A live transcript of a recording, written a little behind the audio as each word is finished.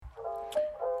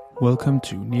Welcome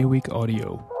to Near Week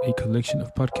Audio, a collection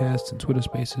of podcasts and Twitter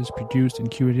spaces produced and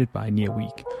curated by Near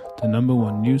Week, the number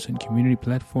one news and community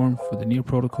platform for the Near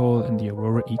protocol and the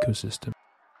Aurora ecosystem.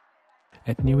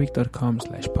 At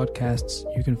nearweek.com/podcasts,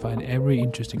 you can find every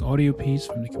interesting audio piece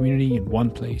from the community in one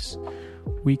place.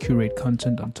 We curate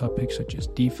content on topics such as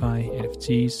DeFi,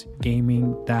 NFTs,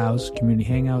 gaming, DAOs, community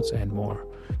hangouts, and more.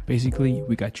 Basically,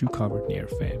 we got you covered, Near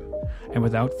fam. And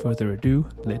without further ado,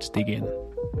 let's dig in.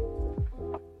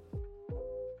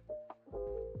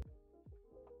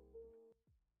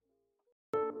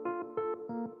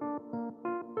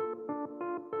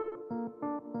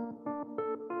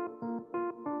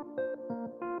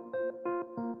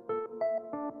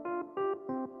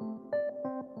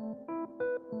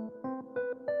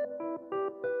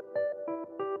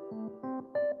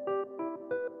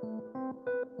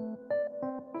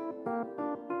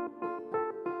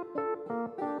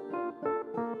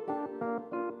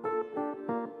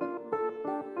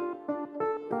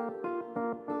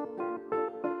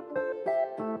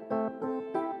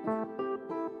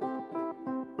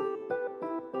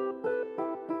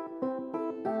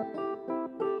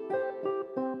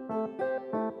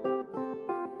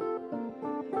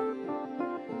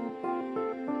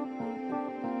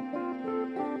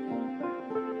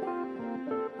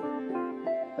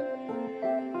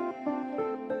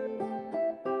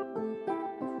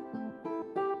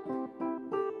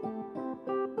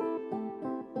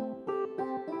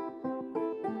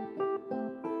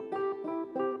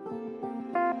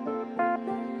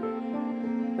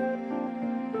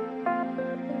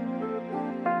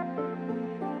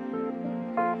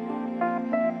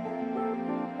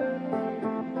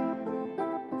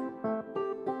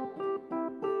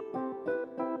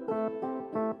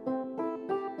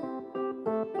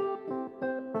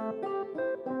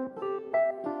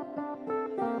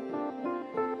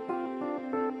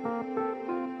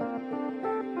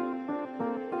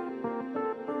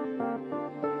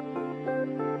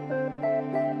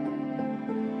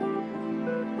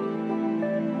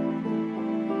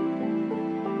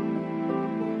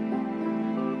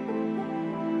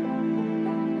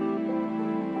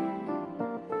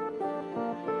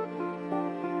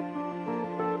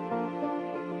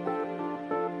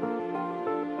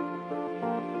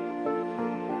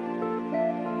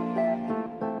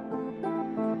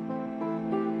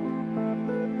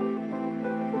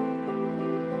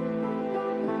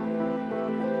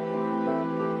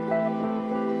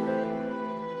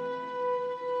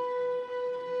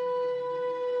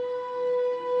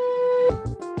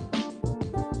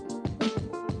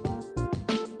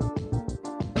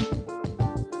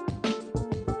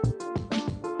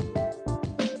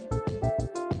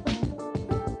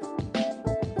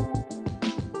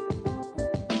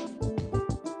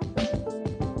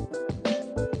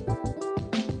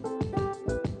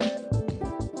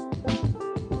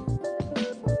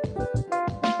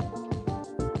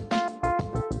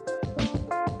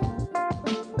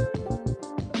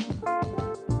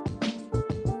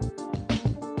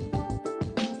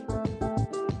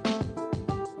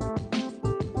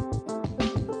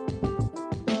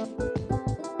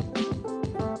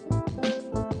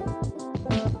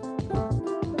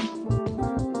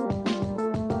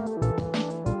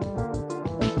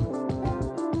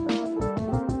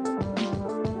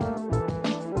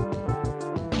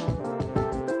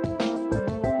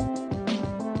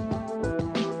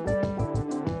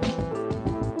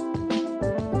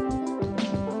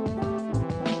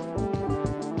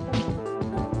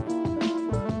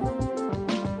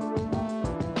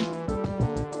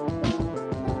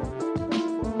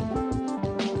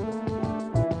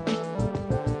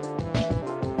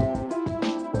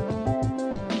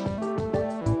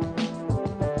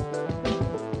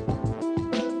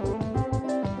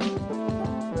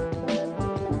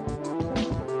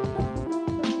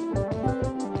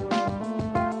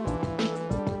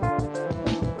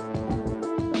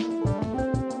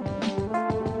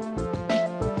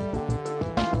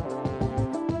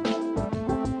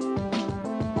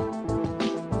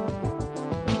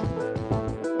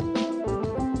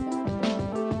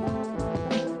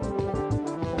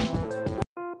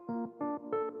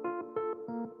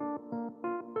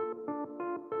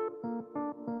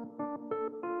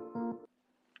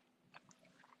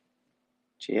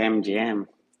 GM.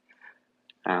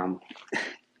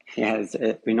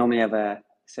 We normally have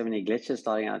so many glitches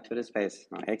starting our Twitter space,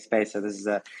 our X space. So this is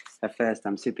a first.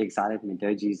 I'm super excited.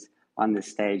 Midoji's on the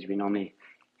stage. We normally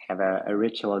have a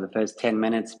ritual of the first 10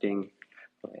 minutes being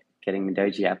getting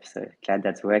Midoji up. So glad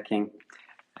that's working.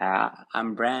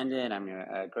 I'm Brandon. I'm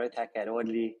a growth hacker at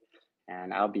Audley,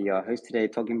 and I'll be your host today,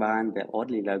 talking behind the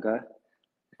Audley logo.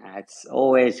 It's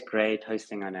always great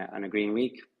hosting on a green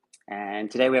week. And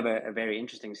today we have a very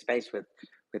interesting space with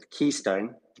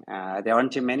Keystone. There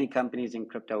aren't too many companies in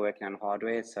crypto working on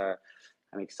hardware, so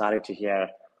I'm excited to hear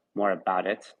more about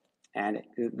it. And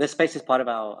this space is part of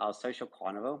our social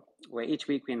carnival, where each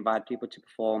week we invite people to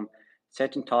perform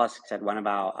certain tasks at one of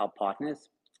our partners.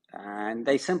 And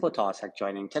they simple tasks like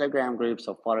joining Telegram groups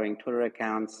or following Twitter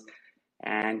accounts.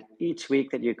 And each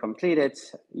week that you complete it,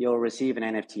 you'll receive an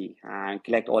NFT.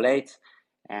 Collect all 8,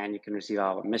 and you can receive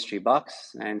our mystery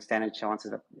box and stand a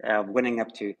chances of winning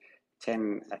up to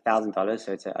 $10,000.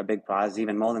 So it's a big prize,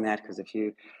 even more than that, because a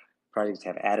few projects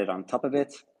have added on top of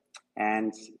it.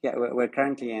 And yeah, we're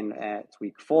currently in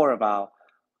week 4 of our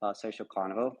social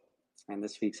carnival, and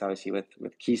this week's obviously with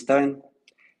Keystone.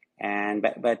 And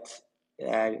but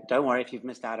don't worry if you've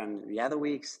missed out on the other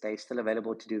weeks; they're still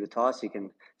available to do the task. You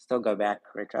can still go back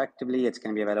retroactively. It's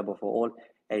going to be available for all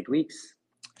 8 weeks.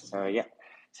 So yeah,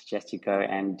 suggest you go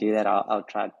and do that. I'll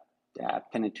try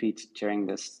pin a tweet during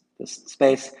this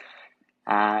space.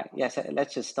 Yeah, so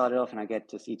let's just start it off, and I get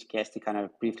just each guest to kind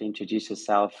of briefly introduce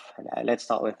yourself. Let's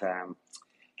start with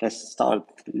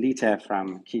Lita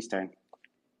from Keystone.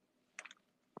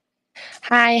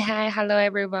 Hi, hello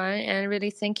everyone, and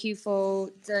really thank you for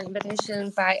the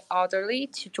invitation by Orderly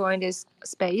to join this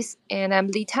space. And I'm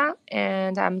Lita,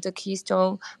 and I'm the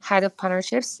Keystone Head of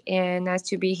Partnerships, and nice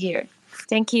to be here.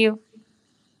 Thank you.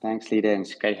 Thanks, Lita, and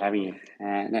it's great having you.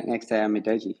 Next,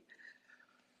 Midoji.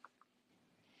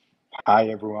 Hi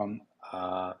everyone.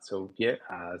 So yeah,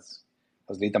 as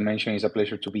Lita mentioned, it's a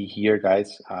pleasure to be here,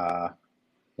 guys.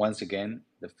 Once again,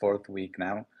 the 4th week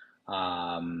now.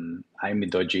 I'm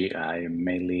Midoji. I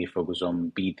mainly focus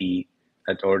on BD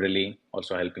at Orderly,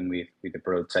 also helping with the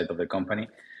product side of the company,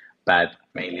 but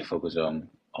mainly focus on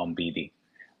BD.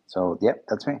 So yeah,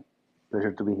 that's me.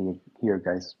 Pleasure to be here,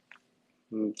 guys.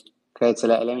 Great. So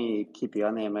let me keep you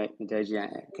on there,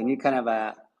 Midoji. Can you kind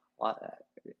of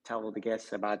tell the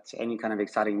guests about any kind of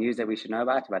exciting news that we should know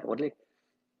about Orderly?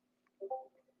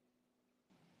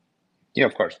 Yeah,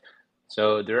 of course.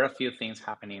 So there are a few things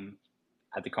happening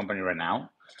at the company right now.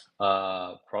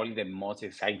 Probably the most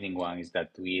exciting one is that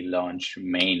we launched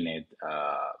mainnet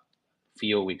a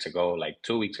few weeks ago, like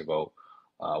 2 weeks ago.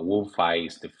 WooFi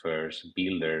is the first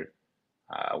builder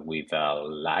with a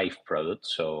live product.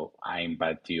 So I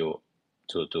invite you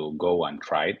to go and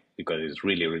try it because it's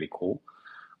really, really cool.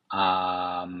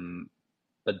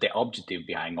 But the objective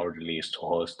behind Orderly is to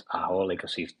host a whole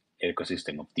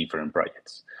ecosystem of different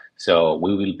projects. So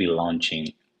we will be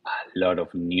launching a lot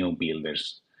of new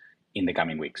builders in the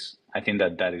coming weeks. I think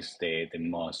that is the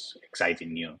most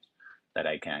exciting news that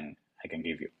I can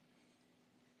give you.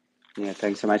 Yeah,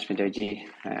 thanks so much, Midoji.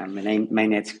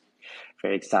 Mainnet's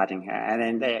very exciting. And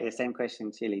then the same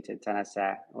question to you, to tell us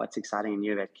what's exciting and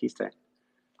new about Keystone.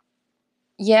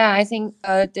 Yeah, I think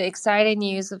the exciting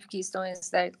news of Keystone is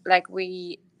that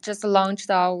we just launched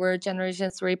our Generation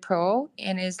 3 Pro,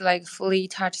 and it's fully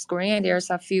touchscreen, and there's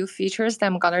a few features that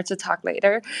I'm going to talk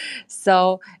later.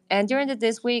 So, and during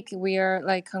this week, we are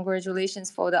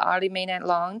congratulations for the early mainnet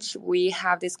launch. We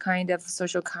have this kind of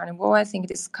social carnival. I think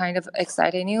this kind of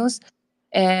exciting news.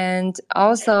 And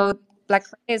also Black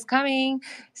Friday is coming,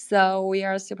 so we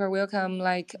are super welcome,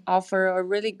 offer a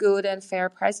really good and fair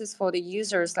prices for the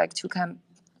users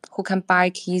who can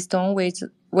buy Keystone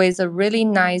with a really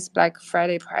nice Black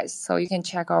Friday price. So you can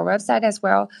check our website as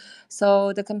well.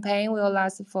 So the campaign will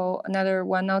last for another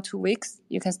 1 or 2 weeks.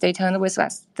 You can stay tuned with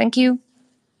us. Thank you.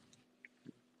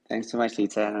 Thanks so much,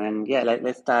 Lita. And yeah,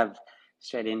 let's dive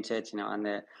straight into it. On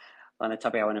the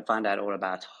topic, I want to find out all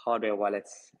about hardware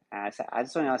wallets. So I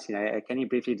just want to ask, can you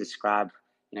briefly describe,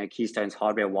 Keystone's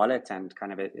hardware wallet and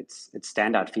kind of its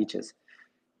standout features?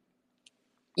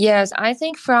 Yes, I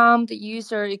think from the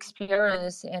user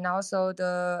experience and also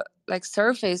the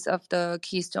surface of the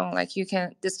Keystone, you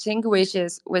can distinguish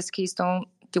it with Keystone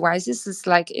devices. It's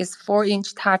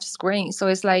 4-inch touch screen, so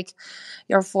it's like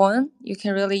your phone. You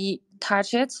can really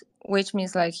touch it, which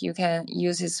means you can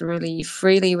use it really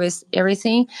freely with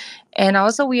everything. And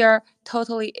also we are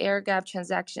totally air gap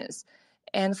transactions.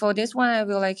 And for this one, I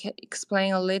will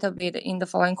explain a little bit in the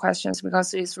following questions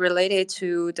because it's related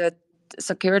to the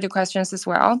security questions as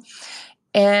well.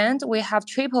 And we have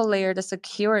triple layered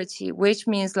security, which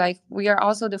means we are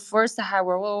also the first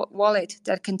hardware wallet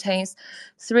that contains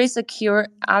 3 secure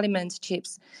element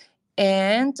chips.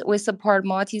 And we support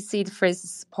multi-seed phrase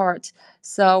support.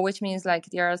 So which means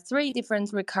there are 3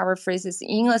 different recovery phrases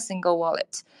in a single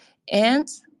wallet. And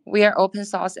we are open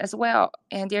source as well.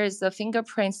 And there is a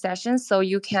fingerprint session, so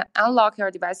you can unlock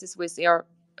your devices with your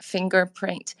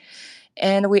fingerprint.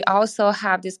 And we also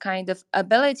have this kind of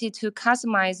ability to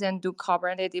customize and do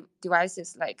co-branded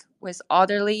devices like with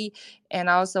Orderly and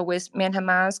also with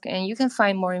MetaMask. And you can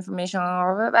find more information on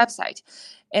our website.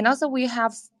 And also we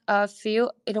have a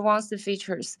few advanced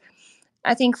features.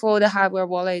 I think for the hardware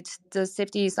wallet, the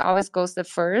safety is always goes the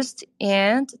first,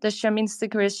 and the sharing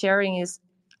secret sharing is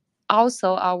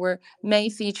also our main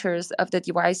features of the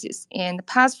devices. And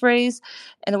passphrase,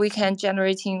 and we can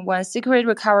generating one secret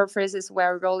recover phrases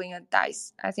while rolling a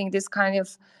dice. I think this kind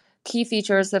of key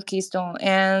features of Keystone.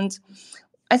 And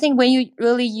I think when you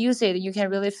really use it, you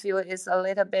can really feel it's a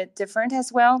little bit different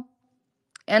as well.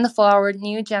 And for our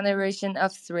new generation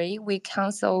of 3, we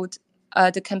canceled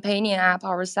the companion app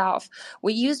ourselves.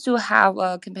 We used to have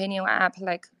a companion app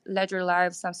like Ledger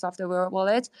Live, some software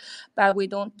wallet, but we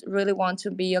don't really want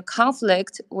to be a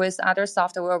conflict with other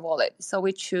software wallet. So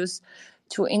we choose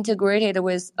to integrate it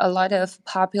with a lot of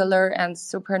popular and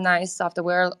super nice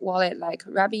software wallet like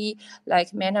Rabi,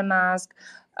 like MetaMask.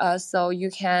 So you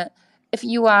can, if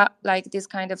you are like this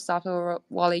kind of software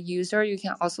wallet user, you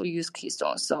can also use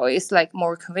Keystone. So it's like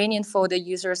more convenient for the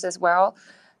users as well.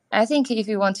 I think if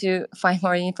you want to find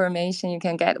more information, you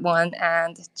can get one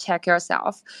and check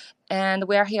yourself. And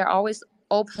we are here always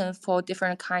open for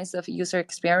different kinds of user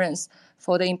experience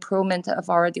for the improvement of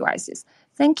our devices.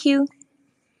 Thank you.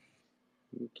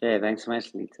 Okay, thanks so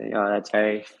much, Lita. Yeah, that's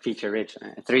very feature rich.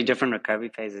 3 different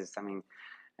recovery phases, something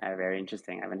very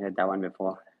interesting. I haven't heard that one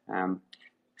before.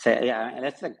 So yeah,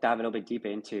 let's like dive a little bit deeper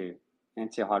into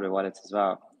hardware wallets as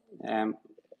well.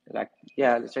 Like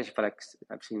yeah, especially for like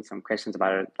I've seen some questions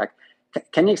about it. Like,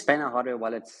 can you explain how hardware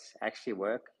wallets actually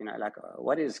work? You know, like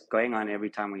what is going on every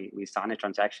time we sign a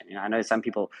transaction? You know, I know some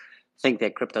people think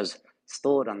their crypto's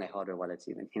stored on their hardware wallets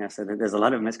even. You know, so there's a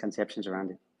lot of misconceptions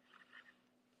around it.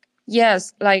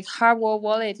 Yes, like hardware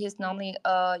wallet is normally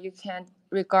you can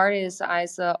regard it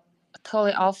as a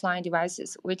totally offline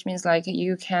devices, which means like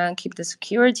you can keep the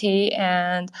security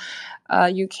and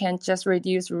you can just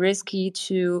reduce risky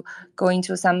to go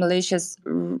into some malicious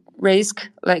risk,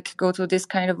 like go to this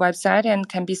kind of website and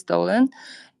can be stolen.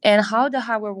 And how the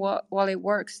hardware wallet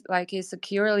works, like it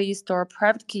securely store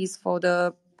private keys for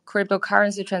the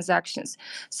cryptocurrency transactions.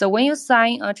 So when you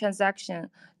sign a transaction,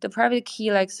 the private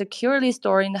key like securely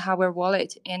stored in the hardware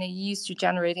wallet, and it used to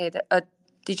generate a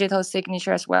digital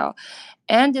signature as well.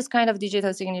 And this kind of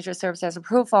digital signature serves as a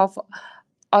proof of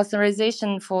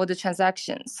authorization for the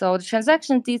transaction. So the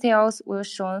transaction details will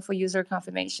shown for user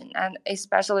confirmation, and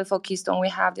especially for Keystone, we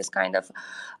have this kind of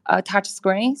touch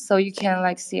screen, so you can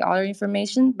like see all the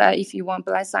information. But if you want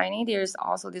blind signing, there's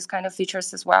also this kind of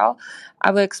features as well.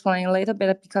 I will explain a little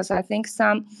bit because I think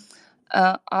some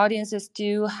audiences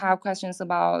do have questions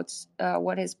about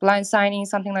what is blind signing,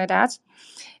 something like that.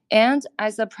 And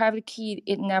as a private key,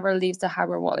 it never leaves the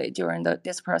hardware wallet during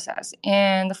this process.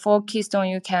 And for Keystone,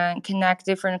 you can connect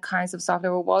different kinds of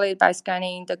software wallet by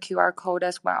scanning the QR code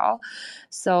as well.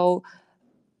 So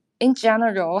in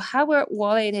general, hardware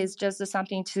wallet is just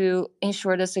something to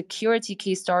ensure the security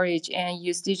key storage and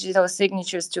use digital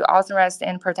signatures to authorize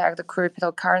and protect the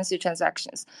cryptocurrency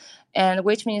transactions. And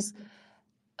which means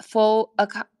for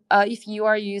if you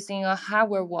are using a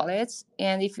hardware wallet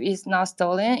and if it's not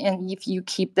stolen and if you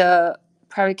keep the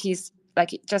private keys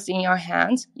like just in your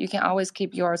hand, you can always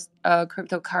keep your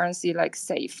cryptocurrency like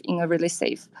safe in a really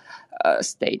safe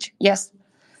stage. Yes,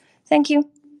 thank you.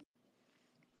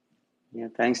 Yeah,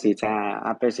 thanks, Lita.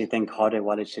 I personally think hardware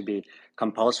wallets should be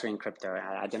compulsory in crypto.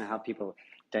 I don't know how people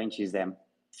don't use them.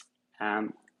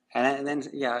 And then,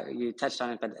 yeah, you touched on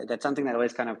it, but that's something that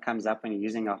always kind of comes up when you're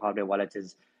using a hardware wallet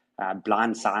is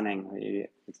blind signing.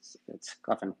 It's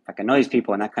often like annoys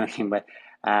people and that kind of thing. But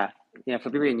you know,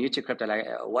 for people who are new to crypto, like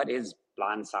what is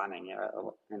blind signing? You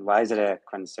know, and why is it a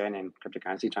concern in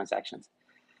cryptocurrency transactions?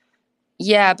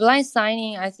 Yeah, blind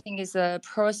signing, I think, is a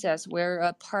process where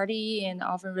a party and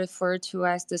often referred to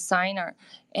as the signer.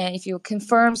 And if you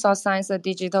confirms or signs a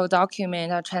digital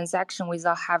document or transaction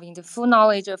without having the full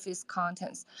knowledge of its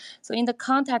contents. So in the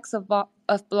context of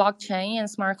blockchain and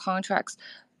smart contracts,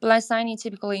 blind signing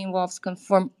typically involves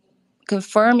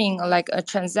confirming like a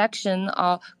transaction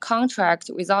or contract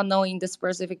without knowing the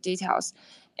specific details.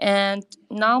 And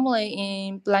normally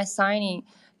in blind signing,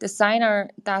 the signer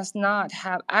does not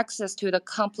have access to the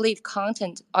complete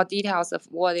content or details of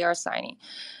what they are signing.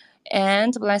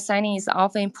 And blind signing is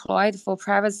often employed for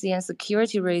privacy and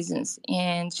security reasons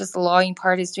and just allowing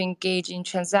parties to engage in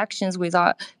transactions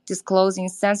without disclosing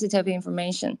sensitive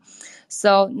information.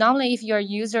 So normally if you're a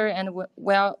user and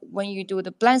when you do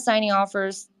the blind signing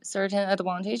offers certain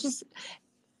advantages,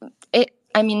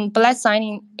 I mean, black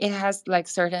signing, it has like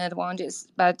certain advantages,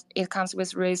 but it comes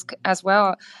with risk as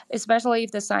well, especially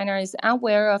if the signer is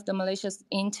unaware of the malicious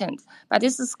intent. But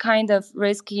this is kind of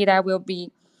risky that will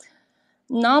be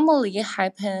normally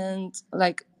happened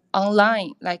like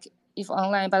online, like if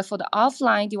online, but for the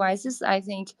offline devices, I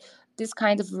think this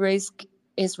kind of risk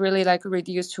is really like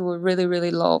reduced to really,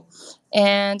 really low.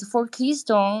 And for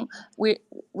Keystone, we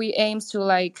aim to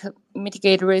like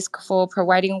mitigate risk for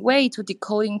providing way to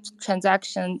decoding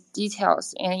transaction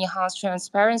details and enhance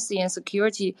transparency and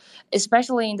security,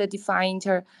 especially in the DeFi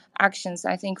interactions.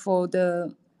 I think for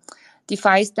the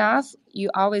DeFi staff, you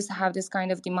always have this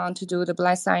kind of demand to do the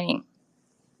blind signing.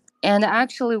 And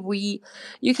actually,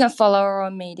 you can follow our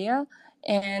media,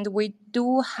 and we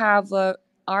do have a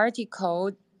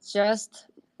article just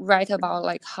write about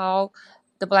like how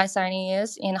the blind signing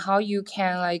is and how you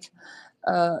can like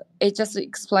it just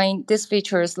explain these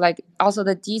features, like also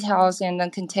the details, and then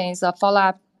contains a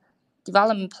follow-up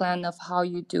development plan of how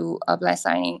you do a blind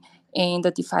signing in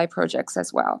the DeFi projects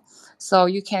as well. So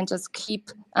you can just keep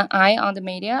an eye on the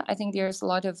media. I think there's a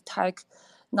lot of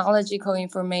technological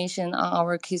information on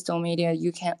our Keystone media.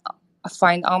 You can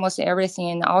find almost everything,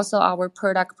 and also our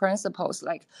product principles,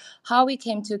 like how we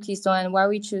came to Keystone and why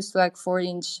we choose like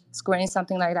 4-inch screen,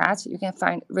 something like that. You can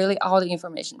find really all the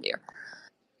information there.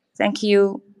 Thank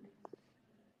you.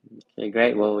 Okay,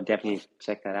 great. Well, we'll definitely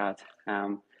check that out.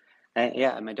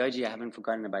 Yeah, Madoji, I haven't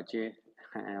forgotten about you.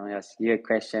 I want to ask you a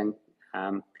question.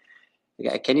 Can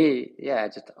you,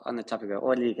 just on the topic of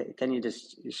Audley, can you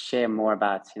just share more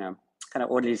about, kind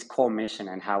of Audley's core mission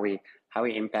and how we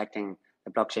impacting the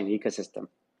blockchain ecosystem?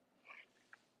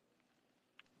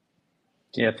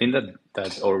 Yeah, I think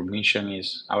that our mission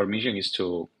is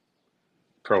to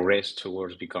progress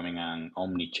towards becoming an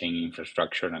omni-chain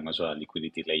infrastructure and also a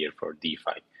liquidity layer for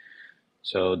DeFi.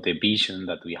 So the vision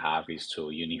that we have is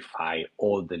to unify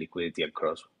all the liquidity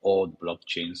across all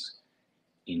blockchains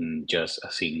in just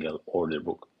a single order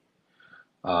book.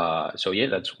 So yeah,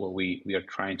 that's what we are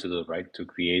trying to do, right? To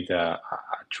create a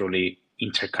truly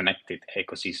interconnected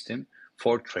ecosystem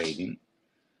for trading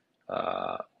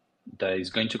that is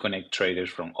going to connect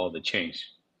traders from all the chains.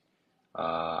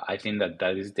 I think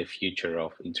that is the future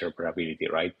of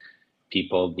interoperability, right?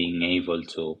 People being able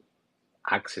to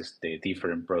access the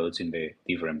different products in the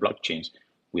different blockchains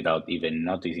without even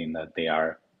noticing that they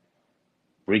are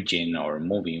bridging or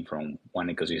moving from one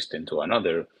ecosystem to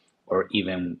another, or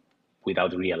even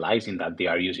without realizing that they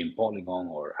are using Polygon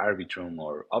or Arbitrum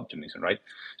or Optimism, right?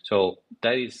 So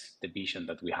that is the vision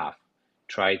that we have.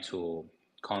 Try to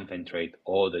concentrate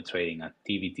all the trading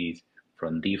activities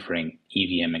from different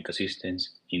EVM ecosystems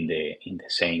in the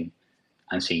same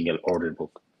and single order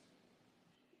book.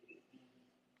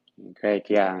 Great,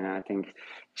 yeah, and I think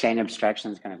chain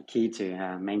abstraction is kind of key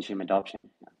to mainstream adoption.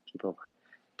 People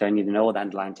don't even know the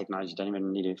underlying technology, don't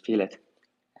even need to feel it.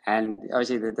 And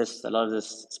obviously, a lot of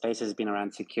this space has been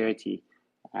around security.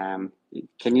 Madoji,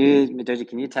 can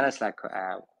you tell us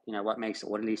what makes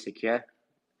Audley secure?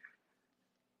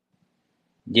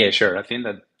 Yeah, sure. I think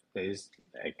that there is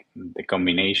like the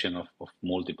combination of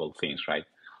multiple things, right?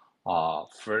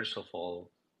 First of all,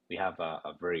 we have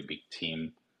a very big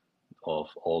team of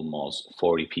almost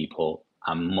 40 people,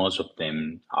 and most of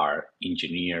them are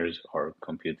engineers or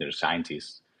computer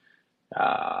scientists.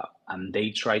 And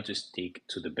they try to stick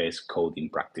to the best coding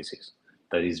practices.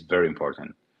 That is very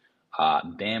important.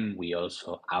 Then we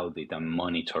also audit and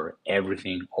monitor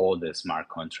everything, all the smart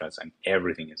contracts and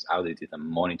everything is audited and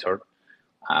monitored.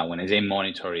 When I say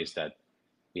monitor, is that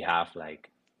we have like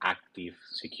active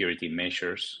security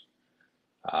measures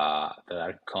that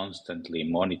are constantly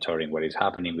monitoring what is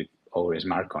happening with our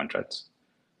smart contracts.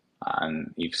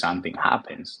 And if something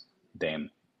happens, then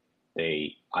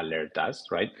they alert us,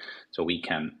 right? So we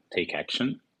can take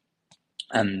action.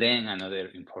 And then another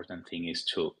important thing is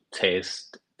to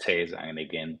test, and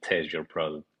again, test your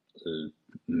product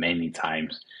many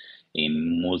times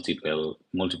in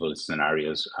multiple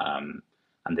scenarios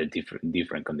under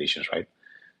different conditions, right?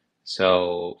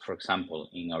 So, for example,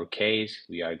 in our case,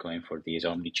 we are going for this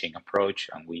omni-chain approach,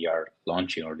 and we are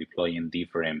launching or deploying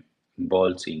different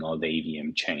vaults in all the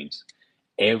EVM chains.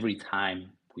 Every time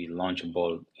we launch a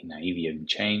vault in an EVM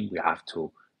chain, we have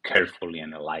to carefully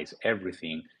analyze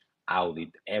everything, audit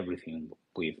everything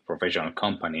with professional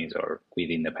companies or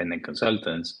with independent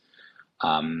consultants.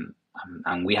 And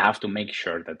we have to make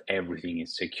sure that everything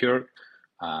is secure.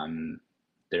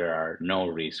 There are no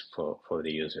risks for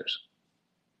the users.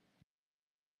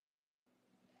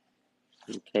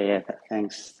 Okay, yeah,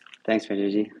 thanks,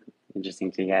 Madoji.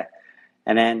 Interesting to hear.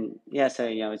 And then, so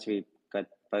as we got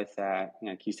both,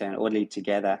 Keystone and Audley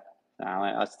together, I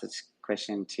want to ask this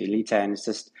question to Lita, and it's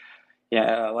just,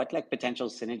 what like potential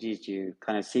synergies do you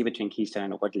kind of see between Keystone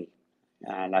and Audley?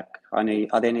 Like, are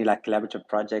there any like collaborative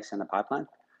projects in the pipeline?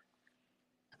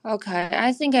 Okay,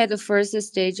 I think at the first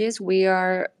stages we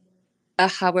are a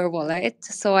hardware wallet.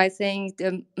 So I think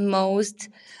the most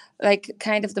like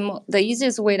kind of the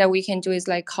easiest way that we can do is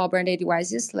like co-branded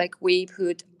devices. Like we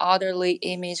put orderly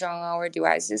image on our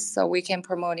devices so we can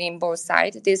promote in both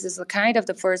sides. This is kind of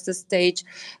the first stage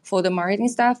for the marketing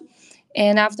stuff.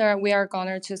 And after we are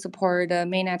going to support the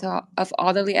mainnet of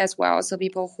orderly as well. So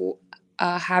people who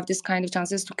have this kind of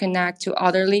chances to connect to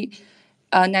orderly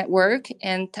network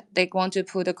and they want to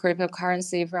put a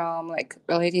cryptocurrency from like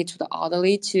related to the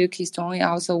orderly to Keystone, it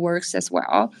also works as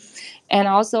well. And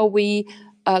also we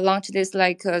launched this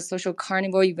like social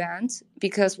carnival event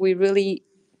because we really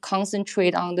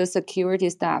concentrate on the security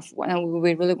stuff and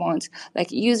we really want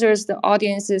like users, the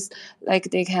audiences,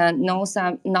 like they can know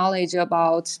some knowledge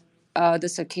about the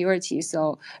security.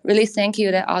 So really thank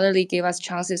you that Otterly gave us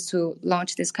chances to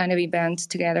launch this kind of event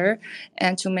together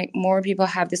and to make more people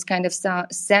have this kind of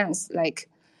sense like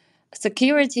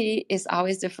security is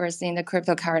always the first in the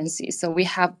cryptocurrency. So we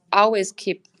have always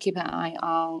keep an eye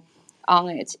on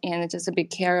it and just be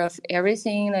care of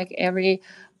everything, like every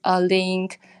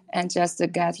link, and just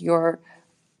get your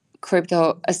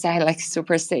crypto asset like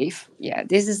super safe. Yeah,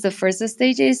 this is the first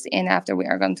stages, and after we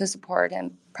are going to support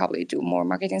and probably do more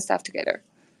marketing stuff together.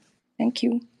 Thank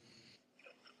you.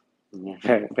 Yeah,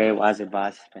 very, very wise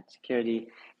advice about security,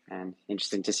 and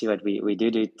interesting to see what we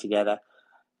do together.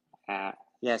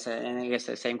 So and I guess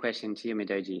the same question to you,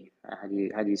 Midoji. How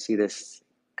do you see this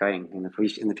going in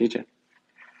the future?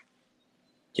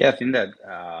 Yeah, I think that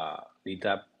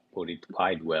Lita put it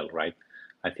quite well, right?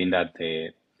 I think that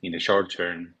in the short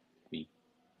term,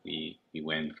 we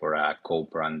went for a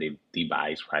co-branded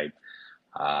device, right?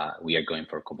 We are going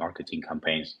for co-marketing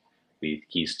campaigns with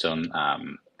Keystone,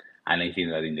 and I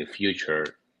think that in the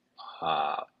future,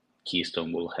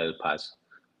 Keystone will help us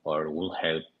or will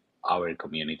help our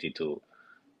community to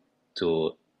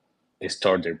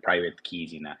store their private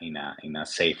keys in a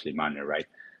safely manner, right?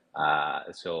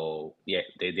 So yeah,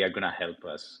 they are gonna help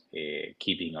us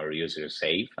keeping our users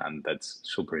safe, and that's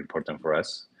super important for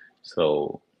us.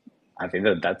 So I think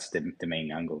that that's the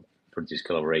main angle for this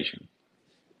collaboration.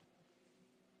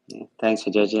 Yeah, thanks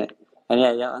for judging it. And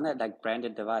on that like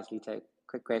branded device, Lita,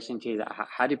 quick question to you: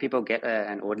 how do people get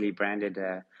an Audley branded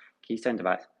Keystone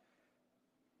device?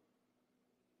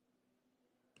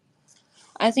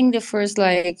 I think the first,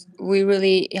 like, we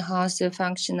really enhanced the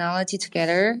functionality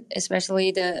together,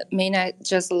 especially the mainnet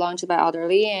just launched by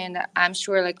Elderly, and I'm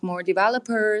sure like more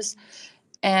developers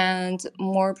and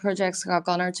more projects are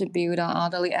gonna to build on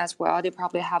Elderly as well. They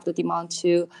probably have the demand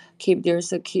to keep their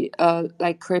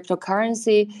like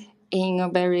cryptocurrency in a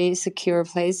very secure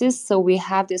places. So we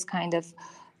have this kind of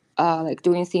like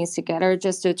doing things together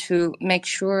just to make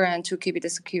sure and to keep the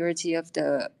security of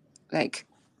the like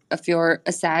of your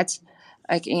assets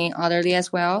like in Otherly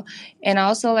as well. And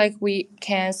also like we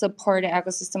can support the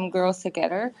ecosystem growth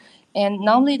together. And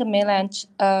normally the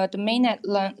mainnet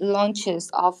launches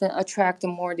often attract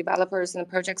more developers and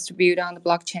projects to build on the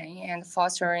blockchain and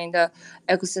fostering the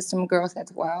ecosystem growth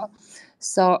as well.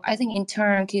 So I think in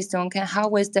turn, Keystone can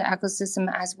help with the ecosystem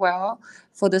as well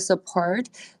for the support,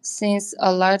 since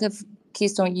a lot of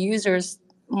Keystone users,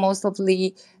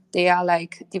 mostly they are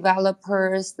like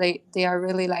developers, they are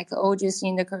really like OGs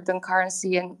in the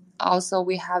cryptocurrency, and also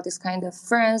we have this kind of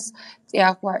friends, they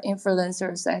are who are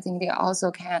influencers. I think they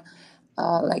also can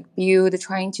like build,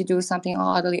 trying to do something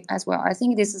oddly as well. I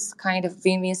think this is kind of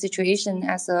win-win situation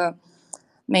as a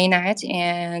mainnet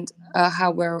and a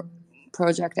hardware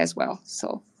project as well.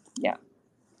 So yeah.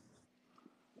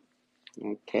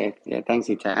 Okay, yeah, thanks,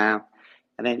 Ita.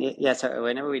 And then so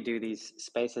whenever we do these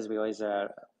spaces, we always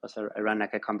also run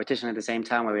like a competition at the same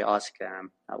time where we ask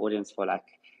our audience for like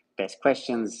best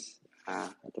questions.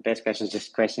 The best questions,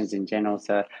 just questions in general.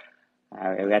 So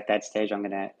we're at that stage. I'm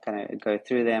gonna kind of go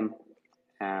through them.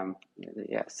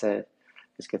 So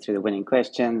let's go through the winning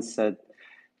questions. So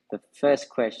the first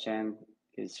question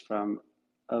is from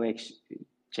OX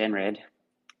Genred,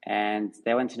 and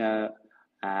they want to know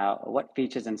what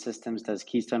features and systems does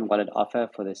Keystone Wallet offer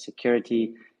for the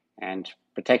security and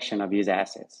protection of user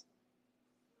assets?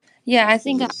 Yeah, I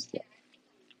think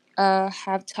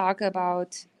have talked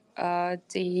about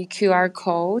the QR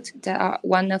code that are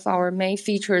one of our main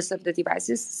features of the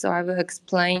devices. So I will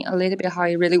explain a little bit how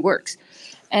it really works.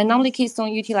 And normally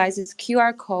Keystone utilizes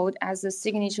QR code as a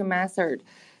signature method.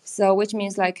 So which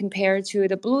means like compared to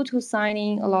the Bluetooth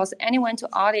signing allows anyone to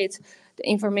audit the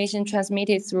information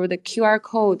transmitted through the QR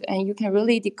code, and you can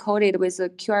really decode it with a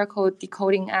QR code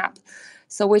decoding app.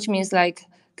 So which means like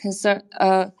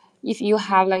if you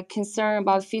have like concern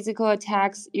about physical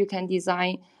attacks, you can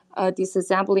design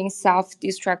disassembling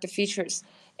self-destruct features.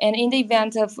 And in the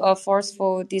event of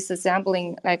forceful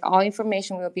disassembling, like all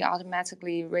information will be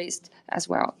automatically erased as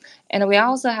well. And we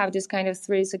also have this kind of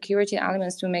 3 security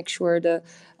elements to make sure the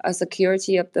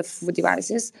security of the full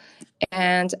devices,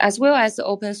 and as well as the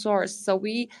open source. So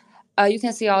we, you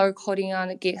can see our coding on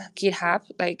GitHub.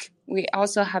 Like we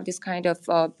also have this kind of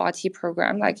body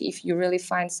program. Like if you really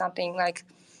find something like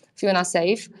feel not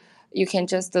safe, you can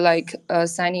just like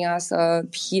sending us a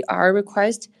PR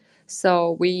request.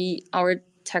 So our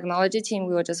technology team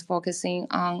will just focusing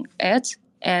on it.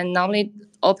 And normally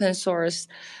open source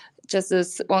just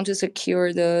want to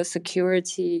secure the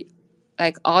security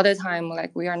like all the time.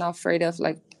 Like we are not afraid of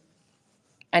like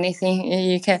anything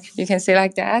you can say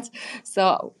like that.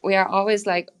 So we are always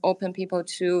like open people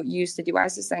to use the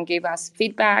devices and give us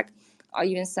feedback, or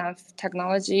even some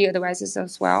technology devices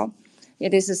as well. Yeah,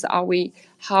 this is how we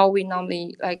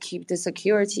normally like keep the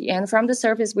security. And from the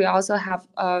surface, we also have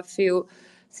a few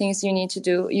things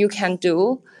you can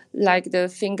do, like the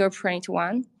fingerprint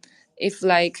one. If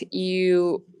like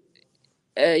when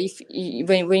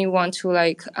you want to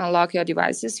like unlock your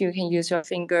devices, you can use your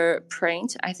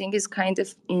fingerprint. I think it's kind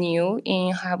of new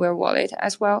in hardware wallet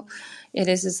as well.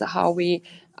 This is how we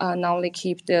normally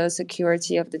keep the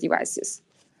security of the devices.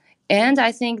 And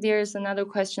I think there's another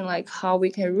question like how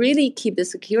we can really keep the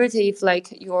security if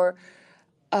like your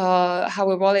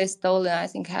hardware wallet is stolen. I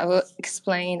think I will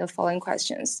explain the following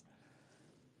questions.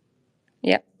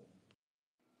 Yeah.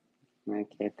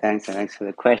 Okay, thanks for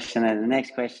the question. And the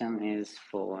next question is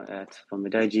for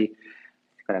Midoji.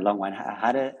 It's got a long one.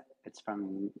 It's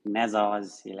from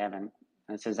Nazars11. And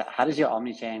it says, how does your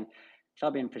omnichain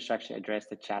job infrastructure address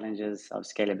the challenges of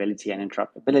scalability and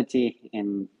interoperability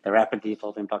in the rapidly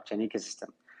evolving blockchain ecosystem?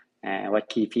 And what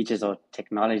key features or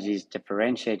technologies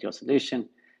differentiate your solution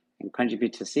and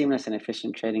contribute to a seamless and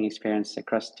efficient trading experience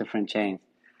across different chains?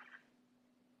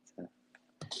 So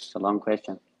it's a long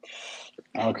question.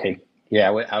 Okay. Yeah,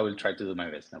 I will try to do my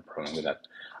best. No problem with that.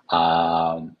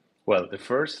 Well, the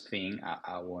first thing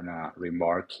I want to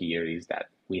remark here is that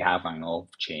we have an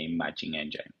off-chain matching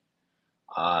engine.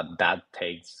 That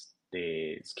takes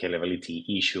the scalability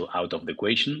issue out of the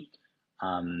equation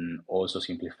and also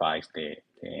simplifies the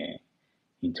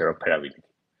interoperability.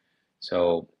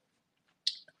 So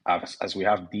as we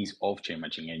have this off-chain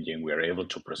matching engine, we are able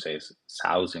to process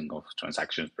thousands of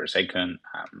transactions per second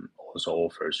and also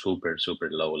offer super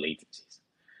low latencies.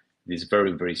 This is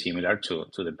very, very similar to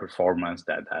the performance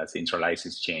that a centralized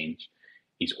exchange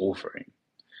is offering.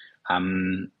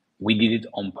 We did it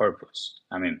on purpose.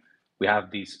 I mean, we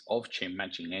have this off-chain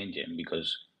matching engine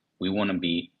because we want to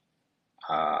be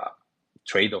a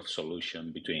trade-off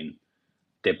solution between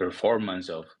the performance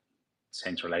of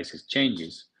centralized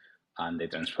exchanges and the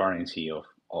transparency of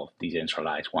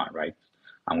decentralized one, right?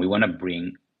 And we want to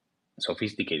bring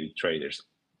sophisticated traders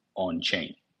on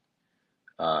chain.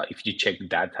 If you check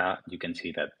data, you can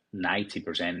see that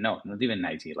 90%, no, not even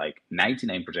 90, like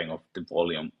 99% of the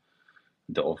volume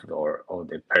of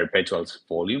the perpetuals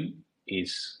volume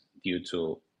is due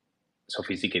to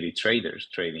sophisticated traders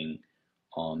trading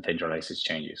on centralized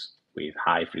exchanges with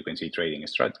high frequency trading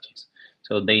strategies.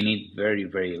 So they need very,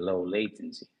 very low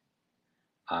latency.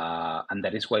 And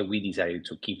that is why we decided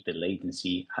to keep the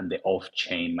latency and the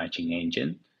off-chain matching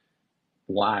engine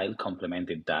while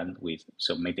complemented that with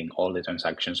submitting all the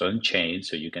transactions on chain,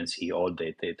 so you can see all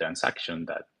the transaction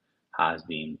that has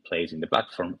been placed in the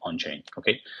platform on chain,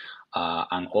 okay?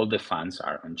 And all the funds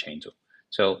are on chain too.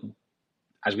 So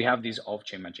as we have this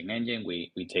off-chain matching engine,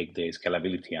 we take the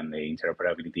scalability and the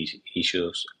interoperability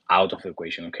issues out of the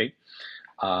equation, okay?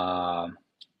 I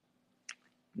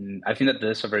think that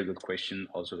that's a very good question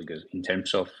also because in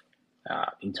terms of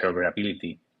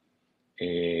interoperability,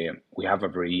 we have a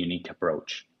very unique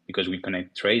approach because we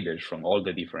connect traders from all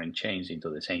the different chains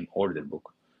into the same order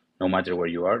book. No matter where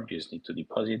you are, you just need to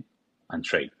deposit and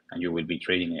trade, and you will be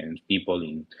trading against people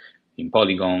in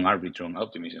Polygon, Arbitrum,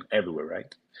 Optimism, everywhere,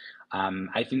 right?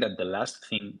 I think that the last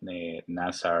thing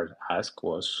Nazar asked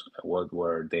was what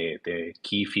were the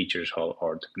key features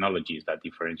or technologies that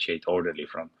differentiate Orderly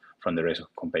from the rest of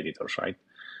competitors, right?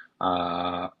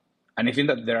 And I think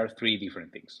that there are 3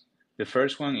 different things. The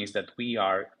first one is that we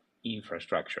are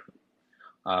infrastructure.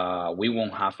 We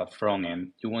won't have a front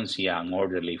end. You won't see an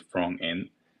Orderly front end.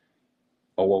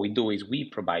 But what we do is we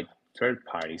provide third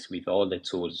parties with all the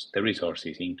tools, the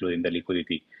resources, including the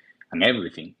liquidity and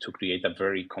everything to create a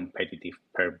very competitive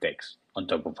perp dex on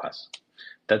top of us.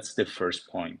 That's the first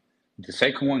point. The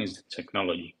second one is the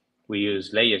technology. We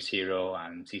use layer 0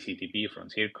 and CCTP from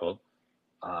Circle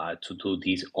to do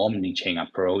this omni-chain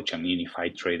approach and unify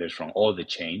traders from all the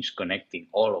chains, connecting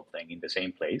all of them in the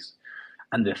same place.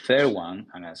 And the third one,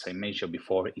 and as I mentioned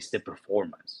before, is the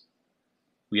performance.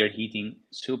 We are hitting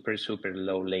super, super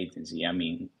low latency. I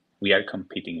mean, we are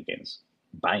competing against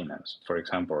Binance, for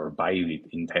example, or Bybit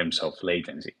in terms of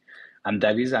latency. And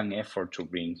that is an effort to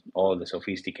bring all the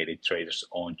sophisticated traders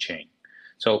on chain.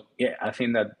 So yeah, I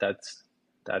think that's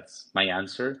my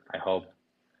answer. I hope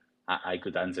I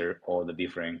could answer all the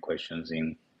different questions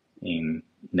in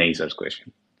Nazar's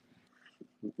question.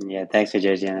 Yeah, thanks for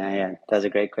Joji. Yeah, that's a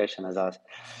great question as well.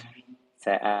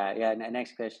 So yeah,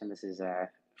 next question. This is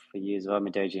for you as well,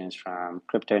 Medoji, is from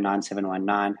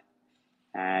Crypto9719.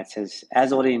 It says,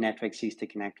 as audio networks used to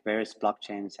connect various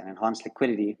blockchains and enhance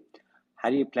liquidity, how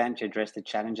do you plan to address the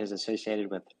challenges associated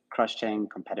with cross-chain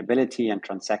compatibility and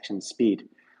transaction speed?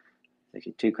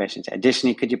 Actually, two questions.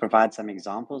 Additionally, could you provide some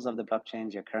examples of the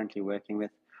blockchains you're currently working with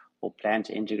or plan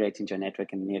to integrate into your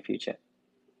network in the near future?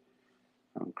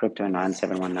 From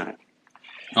Crypto9719.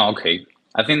 Okay,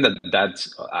 I think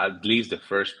that's at least the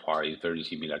first part is very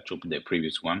similar to the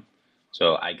previous one.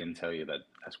 So I can tell you that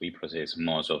as we process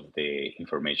most of the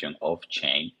information off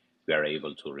chain, we are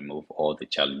able to remove all the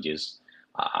challenges.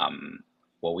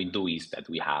 What we do is that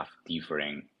we have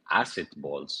different asset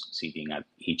vaults sitting at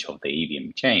each of the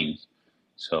EVM chains.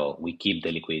 So we keep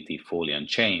the liquidity fully on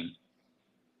chain.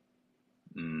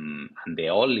 And the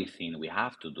only thing we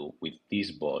have to do with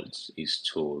these vaults is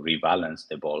to rebalance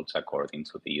the vaults according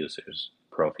to the user's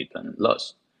profit and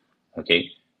loss. Okay,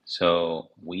 so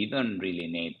we don't really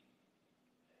need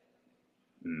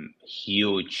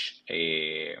huge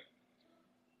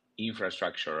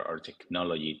infrastructure or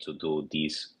technology to do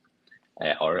this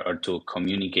or to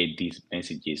communicate these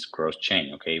messages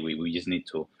cross-chain. Okay, we just need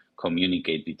to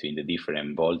communicate between the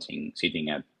different vaults sitting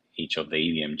at each of the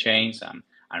EVM chains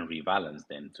and rebalance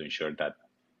them to ensure that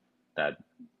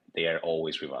they are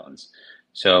always rebalanced.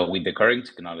 So with the current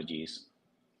technologies,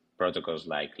 protocols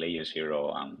like Layer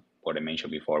 0 and what I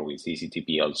mentioned before with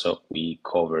CCTP also, we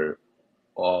cover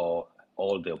all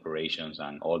the operations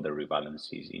and all the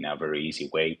rebalances in a very easy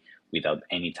way without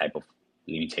any type of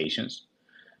limitations.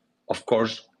 Of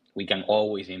course, we can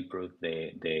always improve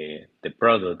the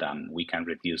product and we can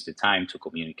reduce the time to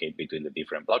communicate between the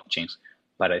different blockchains.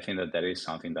 But I think that is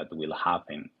something that will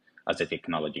happen as the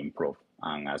technology improves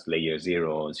and as Layer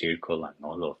 0, Circle, and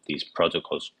all of these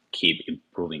protocols keep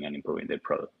improving and improving the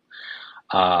product.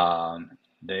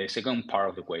 The second part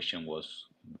of the question was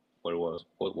I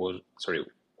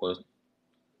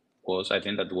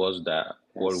think that was the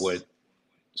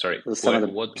some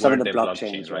of the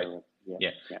blockchains, right?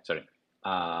 Yeah. Sorry.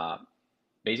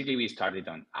 Basically, we started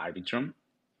on Arbitrum,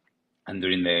 and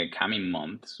during the coming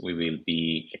months, we will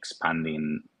be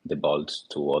expanding the vaults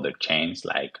to other chains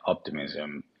like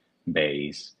Optimism,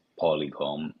 Base,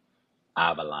 Polygon,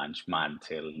 Avalanche,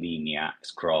 Mantle, Linea,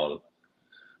 Scroll.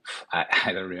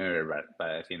 I don't remember, but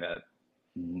I think that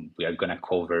we are going to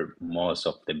cover most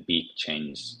of the big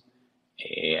chains,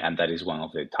 and that is one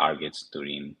of the targets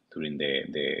during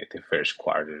the first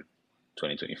quarter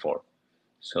 2024.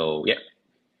 So yeah.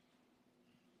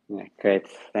 Great,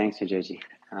 thanks, Joji.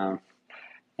 And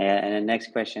the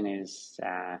next question is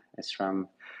from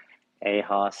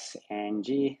Ahos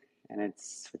NG, and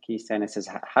it's for Keystone. It says,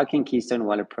 how can Keystone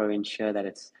Wallet Pro ensure that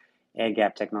its air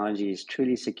gap technology is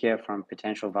truly secure from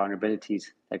potential vulnerabilities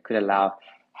that could allow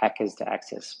hackers to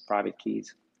access private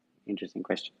keys? Interesting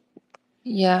question.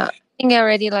 Yeah, I think I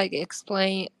already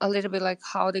explained a little bit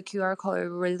how the QR code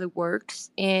really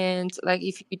works, and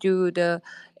if you do the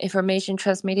information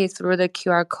transmitted through the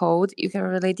QR code, you can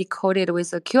really decode it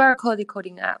with a QR code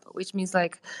decoding app, which means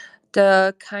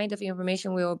the kind of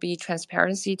information will be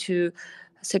transparency to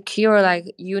secure,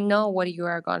 what you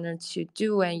are going to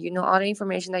do, and all the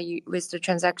information that you with the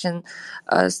transaction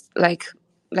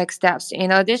steps.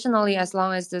 And additionally, as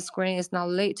long as the screen is not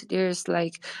lit, there's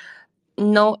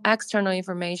no external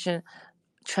information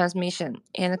transmission.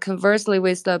 And conversely,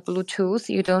 with the Bluetooth,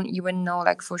 you don't even know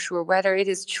for sure whether it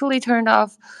is truly turned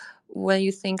off when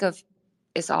you think of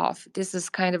it's off. This is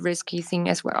kind of risky thing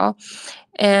as well.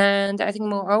 And I think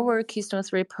moreover, Keystone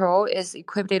 3 Pro is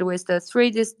equipped with the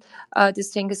three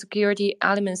distinct security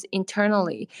elements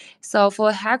internally. So for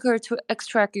a hacker to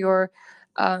extract your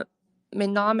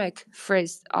mnemonic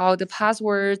phrase or the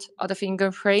password or the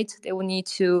fingerprint, they will need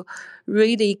to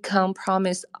really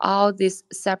compromise all these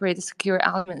separate secure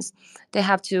elements. They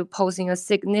have to posing a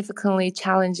significantly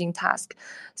challenging task.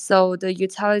 So the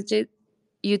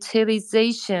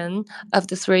utilization of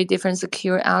the 3 different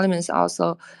secure elements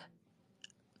also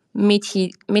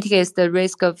mitigates the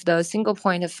risk of the single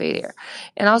point of failure.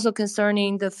 And also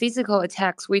concerning the physical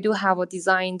attacks, we do have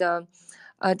designed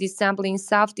disassembling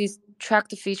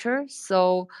self-destruct feature.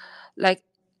 So like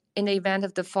in the event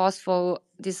of the forceful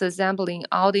disassembling,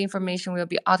 all the information will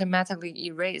be automatically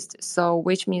erased. So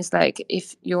which means like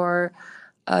if your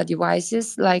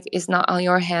devices like is not on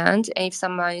your hand, and if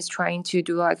someone is trying to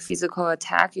do like physical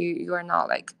attack, you are not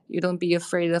like, you don't be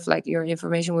afraid of like your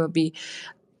information will be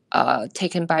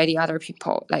taken by the other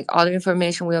people. Like all the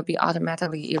information will be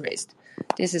automatically erased.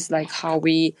 This is like how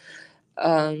we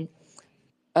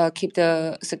keep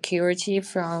the security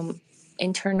from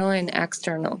internal and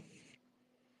external.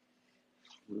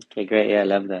 Okay, great. Yeah, I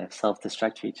love the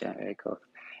self-destruct feature. Very cool.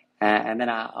 And then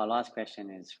our last question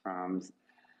is from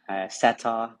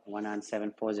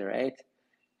Satar197408.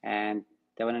 And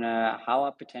they want to know, how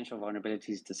are potential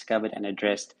vulnerabilities discovered and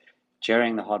addressed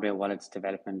during the hardware wallet's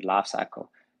development lifecycle?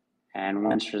 And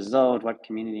once resolved, what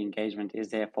community engagement is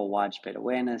there for widespread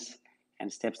awareness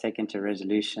and steps taken to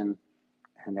resolution,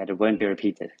 and that it won't be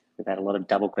repeated? We've had a lot of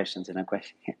double questions in a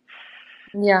question.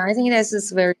 Yeah, I think this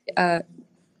is very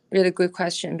really good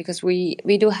question, because we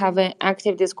do have an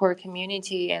active Discord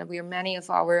community, and many of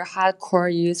our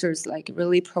hardcore users like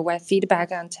really provide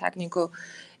feedback on technical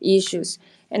issues.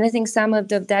 And I think some of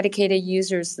the dedicated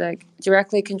users like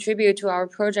directly contribute to our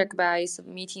project by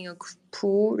submitting a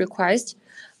pull request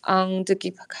on the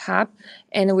GitHub,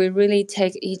 and we really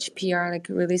take each PR like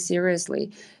really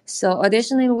seriously. So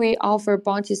additionally, we offer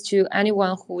bounties to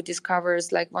anyone who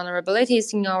discovers like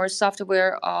vulnerabilities in our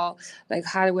software or like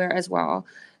hardware as well.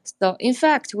 So in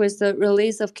fact, with the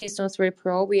release of Keystone 3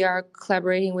 Pro, we are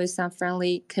collaborating with some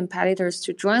friendly competitors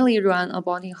to jointly run a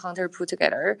bounty hunter pool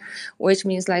together, which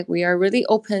means like we are really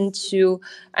open to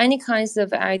any kinds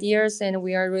of ideas, and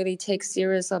we are really take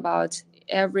serious about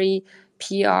every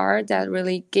PR that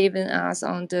really given us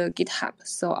on the GitHub.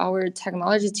 So our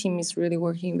technology team is really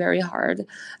working very hard,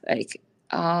 like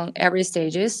on every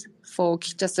stages for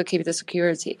just to keep the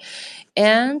security.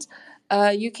 And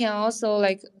you can also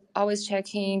like always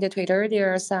checking the Twitter.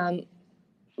 There are some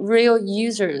real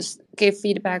users give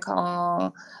feedback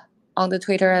on the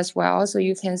Twitter as well, so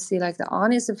you can see like the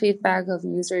honest feedback of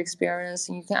user experience,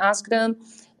 and you can ask them.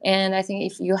 And I think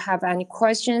if you have any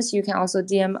questions, you can also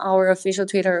DM our official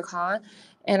Twitter account,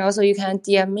 and also you can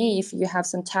DM me if you have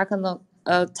some technical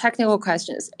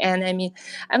questions. And I mean,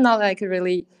 I'm not like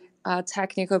really a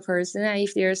technical person, and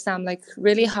if there's some like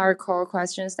really hardcore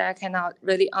questions that I cannot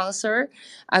really answer,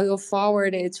 I will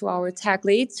forward it to our tech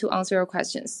lead to answer your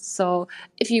questions. So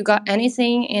if you got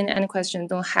anything and any question,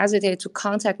 don't hesitate to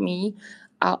contact me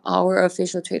at our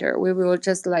official Twitter. We will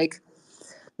just like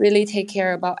really take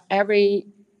care about every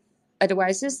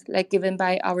advices like given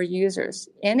by our users.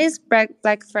 And it's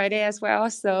Black Friday as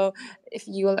well, so if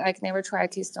you like never try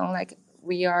Keystone, like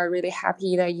we are really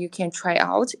happy that you can try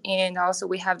out. And also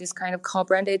we have this kind of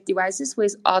co-branded devices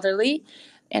with Otterly,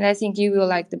 and I think you will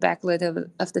like the backlit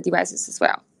of the devices as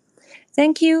well.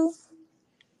 Thank you.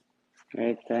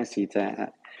 Great, thanks,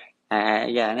 Rita.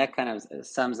 Yeah, and that kind of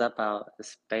sums up our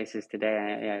spaces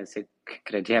today. Yeah, it's a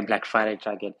good idea. Black Friday,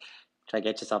 try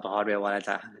get yourself a hardware wallet.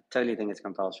 I totally think it's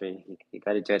compulsory. You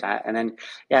got to do it. And then,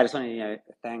 yeah, I just want to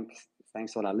thanks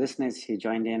to all our listeners who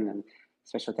joined in, and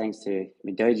special thanks to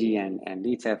Midoji and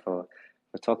Lita for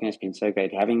talking. It's been so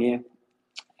great having you.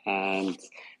 And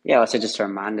yeah, also just a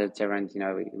reminder to everyone,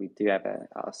 we do have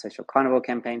our social Carnival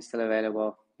campaign still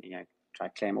available. Try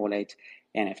claim all 8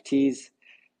 NFTs.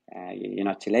 You're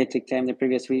not too late to claim the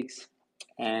previous weeks.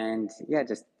 And yeah,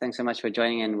 just thanks so much for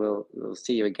joining, and we'll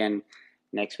see you again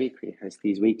next week. We host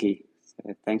these weekly.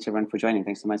 So thanks everyone for joining.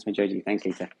 Thanks so much, Midoji. Thanks,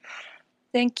 Lisa.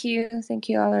 Thank you,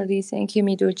 Alali. Thank you,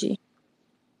 Midoji.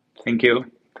 Thank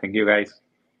you, guys.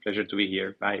 Pleasure to be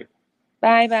here. Bye.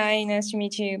 Bye. Nice to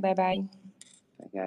meet you. Bye.